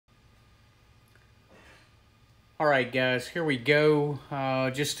All right, guys, here we go.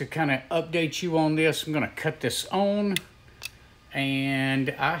 Just to kind of update you on this, I'm going to cut this on.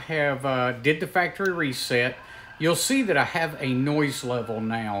 And I have did the factory reset. You'll see that I have a noise level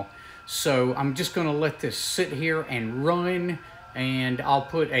now. So I'm just going to let this sit here and run. And I'll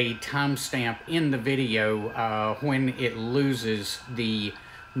put a timestamp in the video when it loses the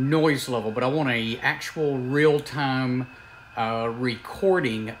noise level. But I want an actual real-time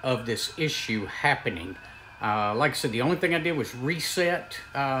recording of this issue happening. Like I said, the only thing I did was reset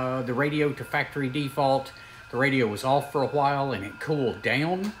the radio to factory default. The radio was off for a while and it cooled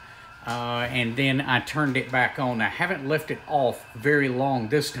down. And then I turned it back on. I haven't left it off very long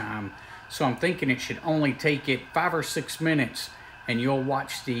this time. So I'm thinking it should only take it 5 or 6 minutes and you'll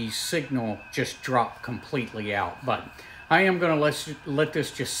watch the signal just drop completely out. But I am going to let this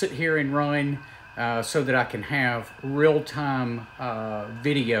just sit here and run so that I can have real-time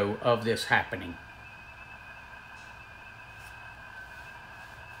video of this happening.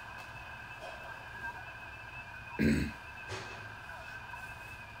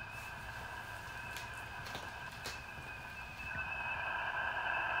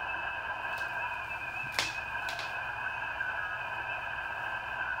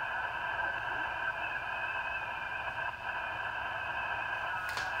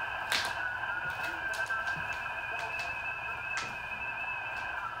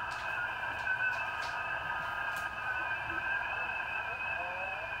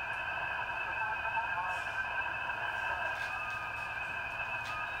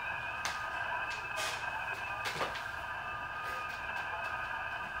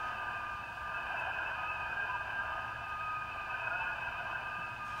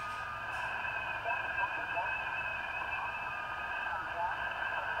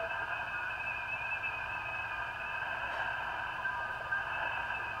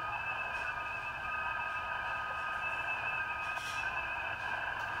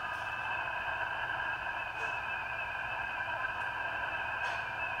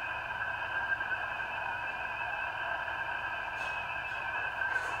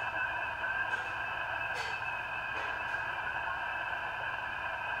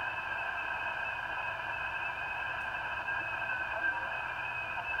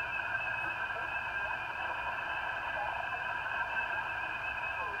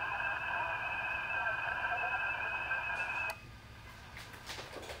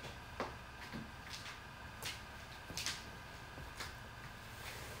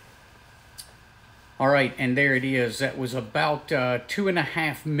 All right, and there it is. That was about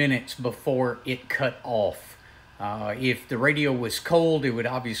 2.5 minutes before it cut off. If the radio was cold, it would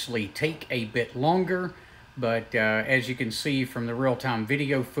obviously take a bit longer, but as you can see from the real-time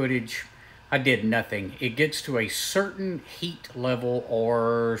video footage, I did nothing. It gets to a certain heat level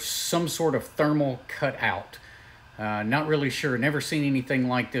or some sort of thermal cutout. Not really sure, never seen anything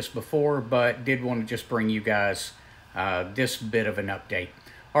like this before, but did want to just bring you guys this bit of an update.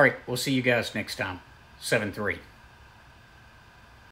 All right, we'll see you guys next time. 7-3.